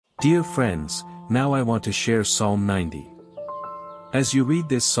Dear friends, now I want to share Psalm 90. As you read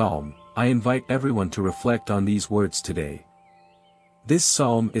this psalm, I invite everyone to reflect on these words today. This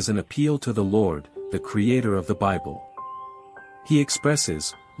psalm is an appeal to the Lord, the creator of the Bible. He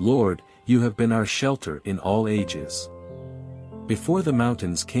expresses, "Lord, you have been our shelter in all ages. Before the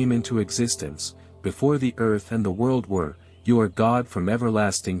mountains came into existence, before the earth and the world were, you are God from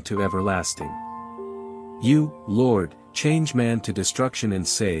everlasting to everlasting. You, Lord, change man to destruction and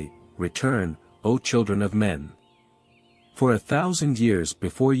say, Return, O children of men. For 1,000 years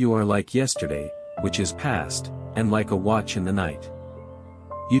before you are like yesterday, which is past, and like a watch in the night.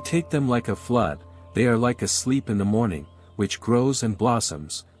 You take them like a flood, they are like a sleep in the morning, which grows and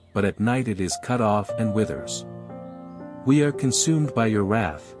blossoms, but at night it is cut off and withers. We are consumed by your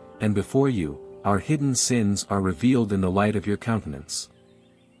wrath, and before you, our hidden sins are revealed in the light of your countenance.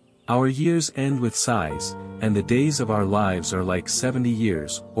 Our years end with sighs, and the days of our lives are like 70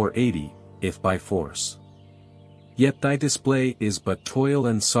 years, or 80, if by force. Yet thy display is but toil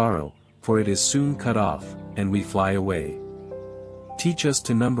and sorrow, for it is soon cut off, and we fly away. Teach us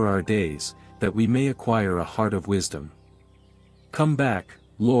to number our days, that we may acquire a heart of wisdom. Come back,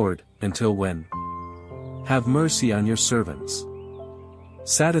 Lord, until when? Have mercy on your servants.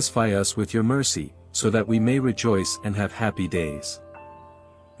 Satisfy us with your mercy, so that we may rejoice and have happy days.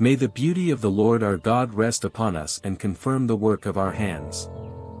 May the beauty of the Lord our God rest upon us and confirm the work of our hands.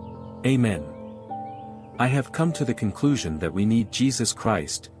 Amen. I have come to the conclusion that we need Jesus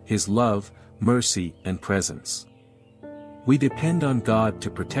Christ, His love, mercy, and presence. We depend on God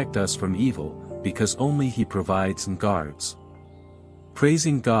to protect us from evil, because only He provides and guards.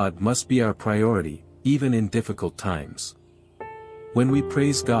 Praising God must be our priority, even in difficult times. When we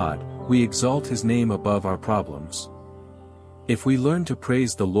praise God, we exalt His name above our problems. If we learn to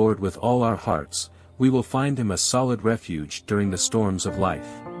praise the Lord with all our hearts, we will find Him a solid refuge during the storms of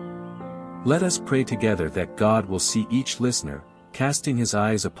life. Let us pray together that God will see each listener, casting His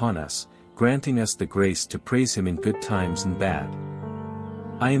eyes upon us, granting us the grace to praise Him in good times and bad.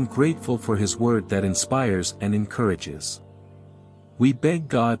 I am grateful for His word that inspires and encourages. We beg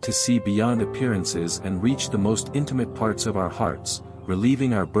God to see beyond appearances and reach the most intimate parts of our hearts,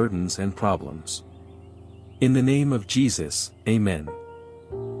 relieving our burdens and problems. In the name of Jesus, Amen.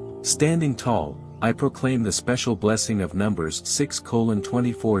 Standing tall, I proclaim the special blessing of Numbers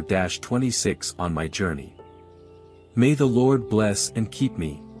 6:24-26 on my journey. May the Lord bless and keep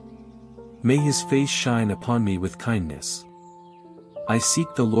me. May His face shine upon me with kindness. I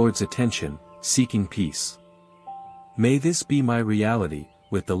seek the Lord's attention, seeking peace. May this be my reality,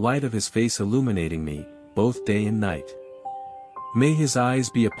 with the light of His face illuminating me, both day and night. May His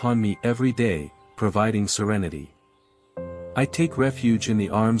eyes be upon me every day, providing serenity. I take refuge in the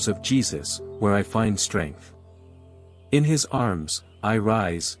arms of Jesus, where I find strength. In His arms, I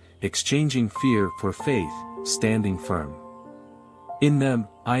rise, exchanging fear for faith, standing firm. In them,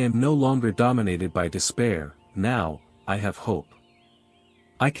 I am no longer dominated by despair, now, I have hope.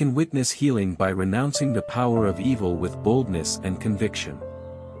 I can witness healing by renouncing the power of evil with boldness and conviction.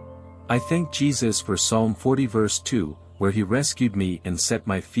 I thank Jesus for Psalm 40 verse 2, where He rescued me and set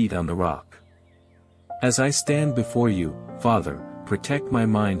my feet on the rock. As I stand before you, Father, protect my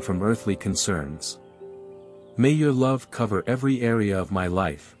mind from earthly concerns. May your love cover every area of my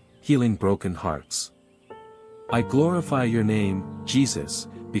life, healing broken hearts. I glorify your name, Jesus,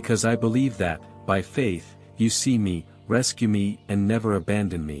 because I believe that, by faith, you see me, rescue me, and never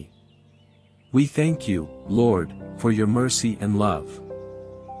abandon me. We thank you, Lord, for your mercy and love.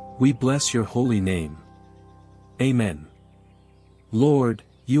 We bless your holy name. Amen. Lord,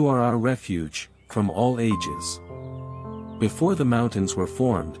 you are our refuge, from all ages. Before the mountains were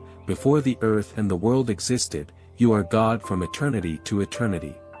formed, before the earth and the world existed, you are God from eternity to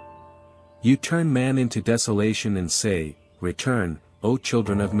eternity. You turn man into desolation and say, Return, O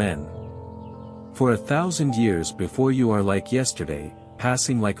children of men. For 1,000 years before you are like yesterday,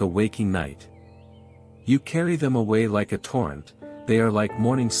 passing like a waking night. You carry them away like a torrent, they are like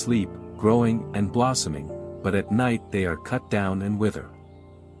morning sleep, growing and blossoming, but at night they are cut down and wither.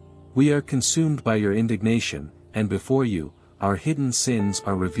 We are consumed by your indignation, and before you, our hidden sins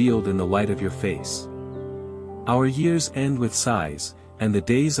are revealed in the light of your face. Our years end with sighs, and the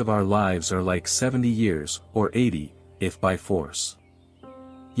days of our lives are like 70 years, or 80, if by force.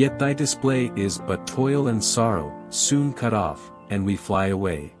 Yet thy display is but toil and sorrow, soon cut off, and we fly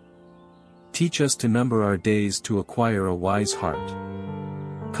away. Teach us to number our days to acquire a wise heart.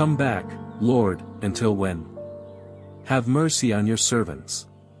 Come back, Lord, until when? Have mercy on your servants.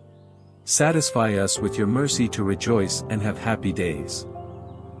 Satisfy us with your mercy to rejoice and have happy days.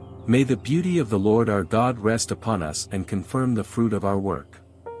 May the beauty of the Lord our God rest upon us and confirm the fruit of our work.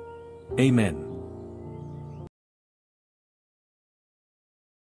 Amen.